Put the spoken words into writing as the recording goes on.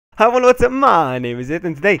Hi everyone, what's up? My name is It,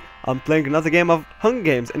 and today I'm playing another game of Hunger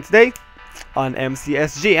Games. And today on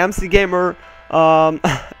MCSG, MC Gamer,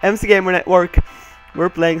 MC Gamer Network, we're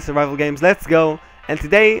playing survival games. Let's go! And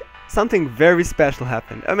today something very special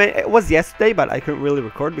happened. I mean, it was yesterday, but I couldn't really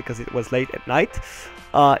record because it was late at night.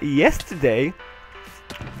 Yesterday,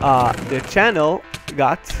 the channel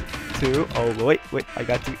got to. Oh wait, I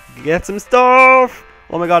got to get some stuff.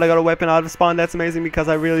 Oh my god, I got a weapon out of spawn. That's amazing because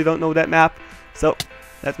I really don't know that map. So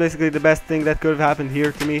that's basically the best thing that could have happened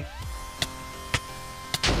here to me.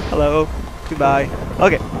 Hello. Goodbye.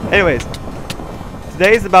 Okay, anyways.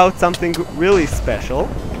 Today is about something really special.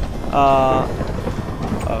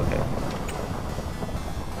 Okay.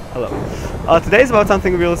 Hello. Today is about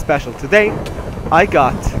something really special. Today, I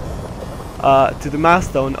got to the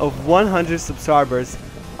milestone of 100 subscribers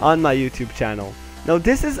on my YouTube channel. Now,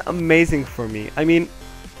 this is amazing for me. I mean,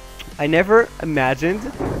 I never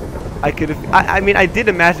imagined I could have. I mean, I did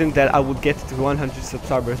imagine that I would get to 100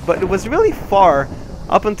 subscribers, but it was really far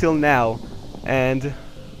up until now. And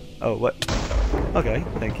oh, what? Okay,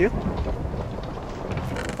 thank you.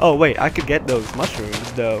 Oh wait, I could get those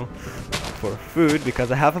mushrooms though for food because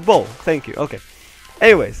I have a bowl. Thank you. Okay.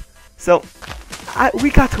 Anyways, so we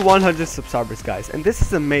got to 100 subscribers, guys, and this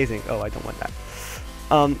is amazing. Oh, I don't want that.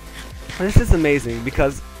 This is amazing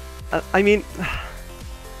because I mean,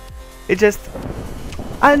 it just.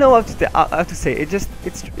 I don't know what to say. It's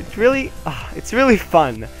really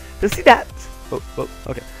fun to see that.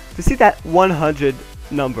 Okay. To see that 100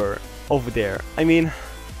 number over there. I mean,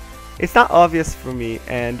 it's not obvious for me,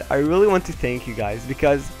 and I really want to thank you guys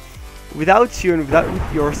because without you and without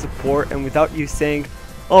your support and without you saying,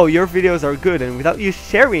 "Oh, your videos are good," and without you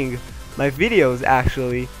sharing my videos,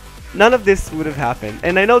 actually, none of this would have happened.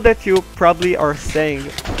 And I know that you probably are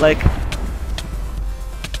saying like.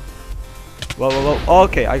 Whoa,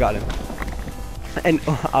 okay, I got him. And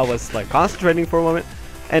I was like concentrating for a moment,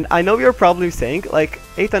 and I know you're probably saying like,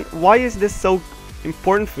 Ethan, why is this so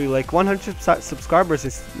important for you? Like 100 subscribers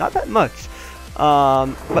is not that much,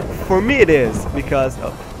 but for me it is because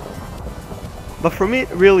but for me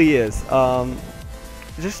it really is,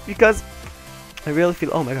 just because I really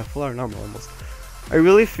feel, oh my god, full art normal almost. I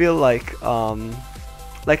really feel like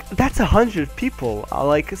that's 100 people,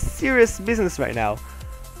 like serious business right now.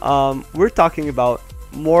 We're talking about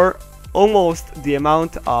almost the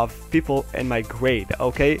amount of people in my grade,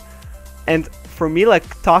 okay? And for me, like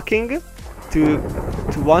talking to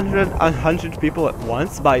 100 people at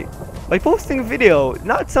once by posting a video,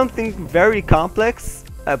 not something very complex,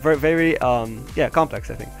 very complex,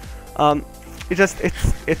 I think.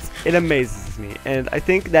 It amazes me, and I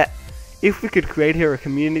think that if we could create here a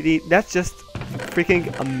community, that's just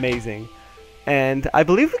freaking amazing. And I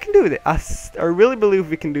believe we can do that. I really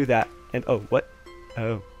believe we can do that. And oh, what?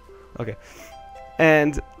 Oh, okay.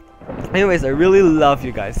 And anyways, I really love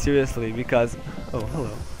you guys, seriously, because oh,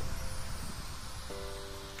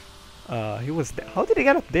 hello. He was there. How did he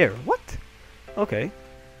get up there? What? Okay.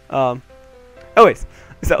 Anyways,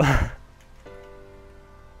 so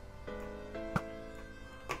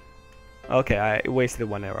okay, I wasted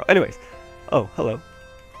one arrow. Anyways, oh, hello.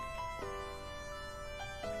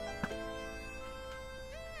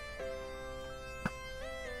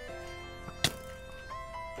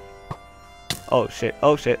 Oh shit,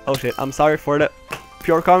 oh shit, oh shit. I'm sorry for the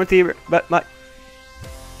pure commentary, but my...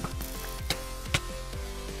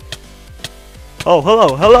 Oh,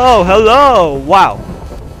 hello! Wow!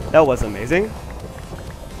 That was amazing.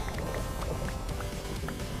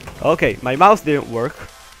 Okay, my mouse didn't work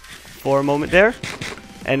for a moment there,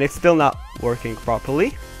 and it's still not working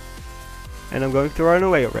properly. And I'm going to run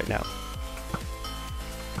away right now.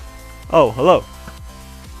 Oh, hello.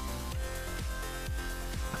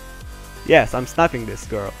 Yes, I'm sniping this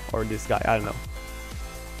girl or this guy. I don't know.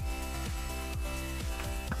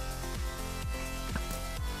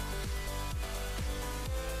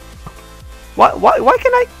 Why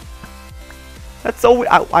can I? That's so.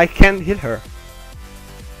 I can't hit her.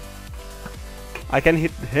 I can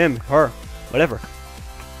hit him, her, whatever.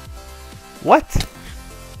 What?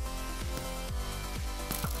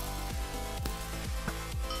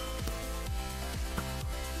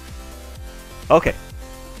 Okay.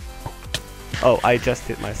 Oh, I just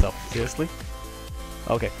hit myself. Seriously?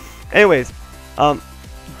 Okay. Anyways, oh,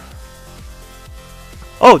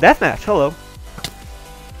 deathmatch. Hello.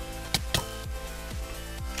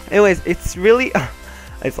 Anyways, it's really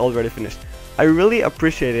it's already finished. I really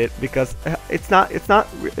appreciate it because it's not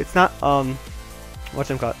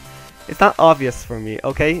whatchamacallit. It's not obvious for me,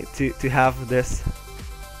 okay, to have this.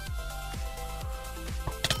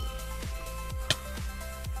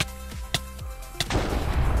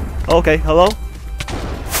 Okay, hello?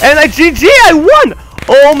 And I GG, I won!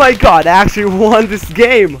 Oh my god, I actually won this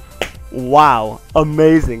game. Wow,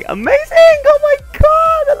 amazing, amazing! Oh my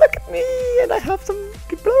god, look at me, and I have some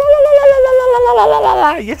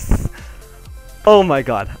yes. Oh my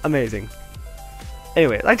god, amazing.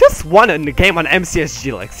 Anyway, I just won in the game on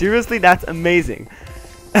MCSG, like seriously, that's amazing.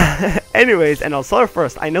 Anyways, and I'll start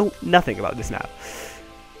first. I know nothing about this map.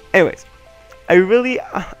 Anyways,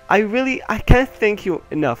 I can't thank you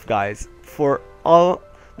enough, guys, for all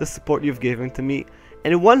the support you've given to me.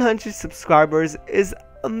 And 100 subscribers is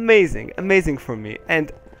amazing, amazing for me.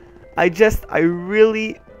 And I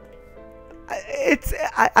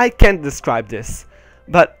can't describe this,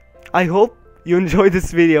 but I hope you enjoyed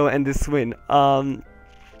this video and this win. And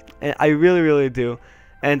I really do,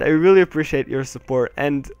 and I really appreciate your support,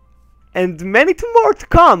 and many more to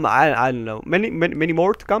come. I don't know, many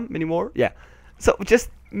more to come, many more. Yeah. So just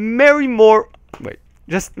many more. Wait,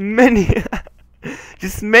 just many,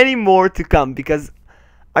 just many more to come, because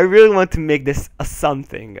I really want to make this a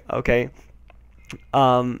something. Okay.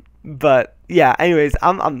 But yeah. Anyways,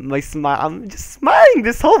 I'm just smiling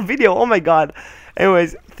this whole video. Oh my god.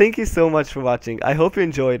 Anyways, thank you so much for watching. I hope you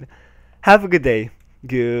enjoyed. Have a good day.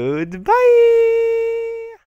 Goodbye.